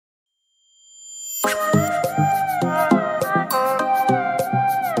Dubai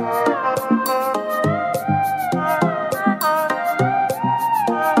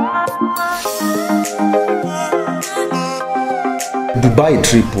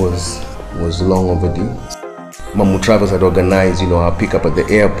trip was long overdue. Mamu Travels had organized, our pickup at the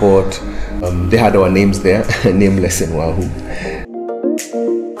airport. They had our names there, Nameless and Wahu.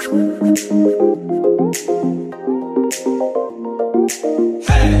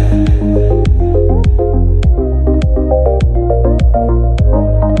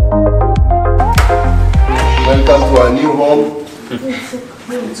 Welcome to our new home.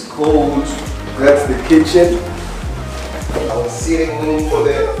 It's cold. That's the kitchen. Our sitting room for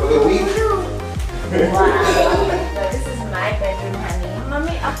the week. Wow. This is my bedroom, honey.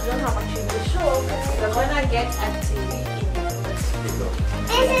 Mommy, I don't have actually the show because we're gonna get a TV in the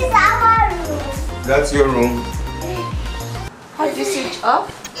This is our room. That's your room. How do you switch off?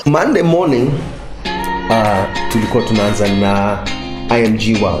 Monday morning, tulikuwa tunaanza na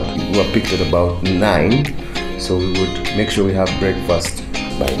IMG World. We were picked at about 9, so we would make sure we have breakfast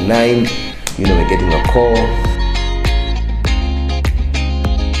by 9. We're getting a call.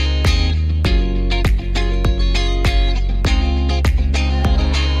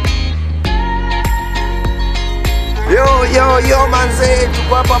 Yo manze,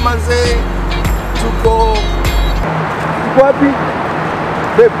 tuko hapa manze. Tuko wapi?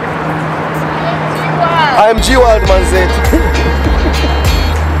 Babe. IMG World manze.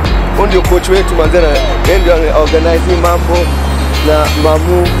 Ndio coach wetu manze na ndio organizing mambo na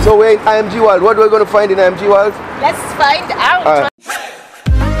Mamu. So we're in IMG World. What are we going to find in IMG World? Let's find out.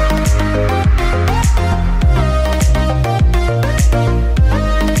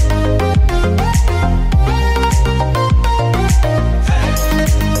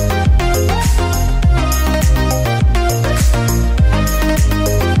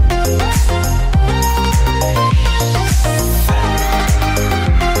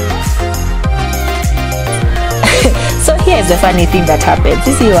 So here's the funny thing that happened.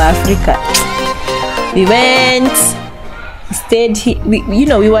 This is Africa. We went, stayed here.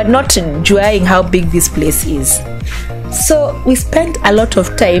 We were not enjoying how big this place is. So we spent a lot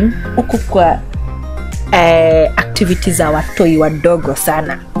of time huku kwa activities za watoi wadogo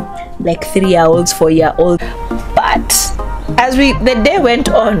sana, like 3-year-olds, 4-year-olds. But as the day went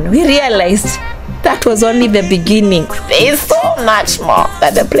on, we realized that was only the beginning. There is so much more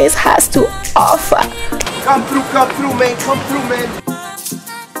that the place has to offer. Come through, man. Come through, man.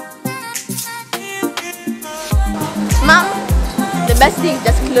 Mom, the best thing is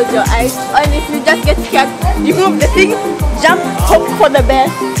just close your eyes. And if you just get scared, remove the thing, jump, hope for the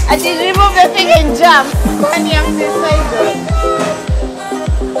best. And then remove the thing and jump. And you have to say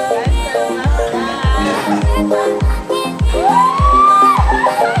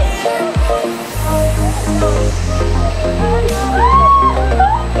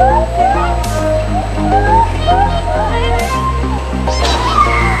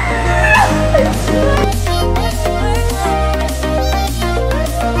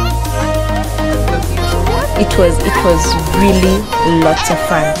It was really lots of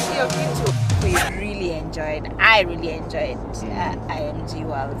fun. I really enjoyed IMG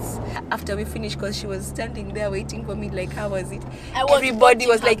Worlds. After we finished, because she was standing there waiting for me, like, how was it? Everybody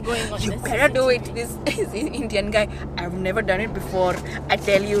was like, you better do it. This is an Indian guy. I've never done it before. I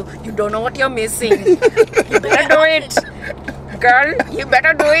tell you, you don't know what you're missing. You better do it. Girl, you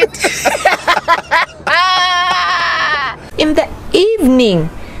better do it. In the evening,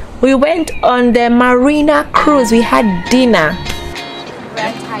 we went on the Marina cruise. We had dinner.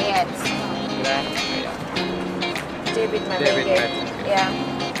 Very tired. David. Yeah.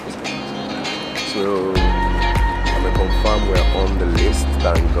 So I'm gonna confirm we're on the list.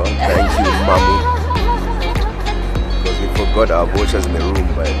 Thank God. Thank you, Mamu. Because we forgot our vouchers in the room,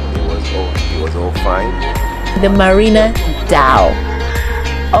 but it was all fine. The Marina dhow.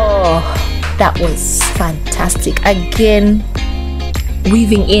 Oh, that was fantastic. Again,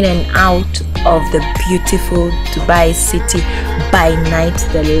 weaving in and out of the beautiful Dubai city by night,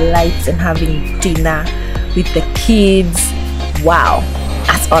 the lights, and having dinner with the kids. Wow,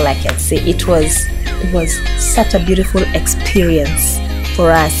 that's all I can say. It was such a beautiful experience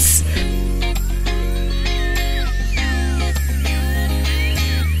for us